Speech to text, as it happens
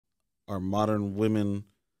are modern women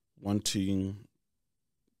wanting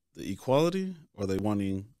the equality, or are they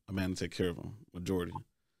wanting a man to take care of them? Majority.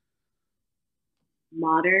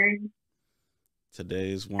 Modern,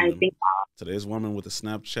 Today's I woman. think. Today's woman with the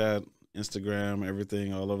Snapchat, Instagram,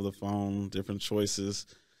 everything all over the phone, different choices.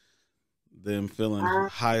 Them feeling Uh,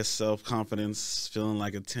 high self confidence, feeling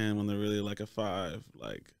like a 10 when they're really like a 5.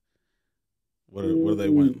 Like, what are they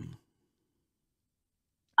mm, wanting?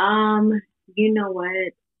 um, you know what?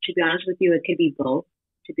 To be honest with you, it could be both.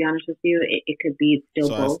 To be honest with you, it could be still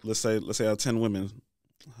So both. let's say out of 10 women,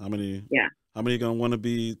 how many Yeah, how many are gonna want to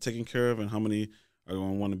be taken care of, and how many are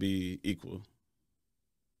gonna want to be equal?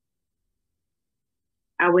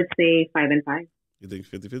 I would say five and five. You think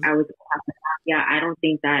 50-50? I would, yeah, I don't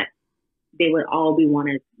think that they would all be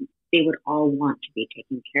wanted. They would all want to be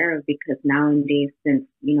taken care of because nowadays, since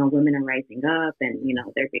women are rising up and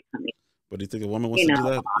they're becoming, But do you think a woman wants you to do know,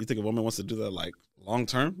 that? You think a woman wants to do that like long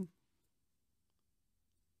term?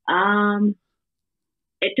 um,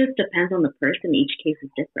 it just depends on the person. Each case is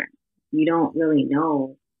different. You don't really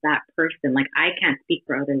know that person. Like I can't speak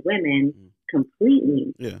for other women Mm.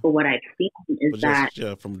 completely, Yeah, but what I've seen is but that just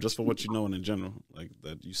yeah, from just for what you know and in general, like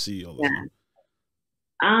that you see all the yeah, time.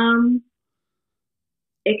 um,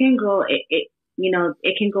 it can go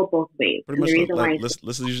it can go both ways, Pretty and the much reason like why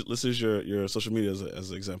let's use your social media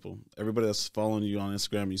as an example. Everybody that's following you on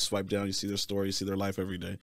Instagram, you swipe down, you see their story, you see their life every day.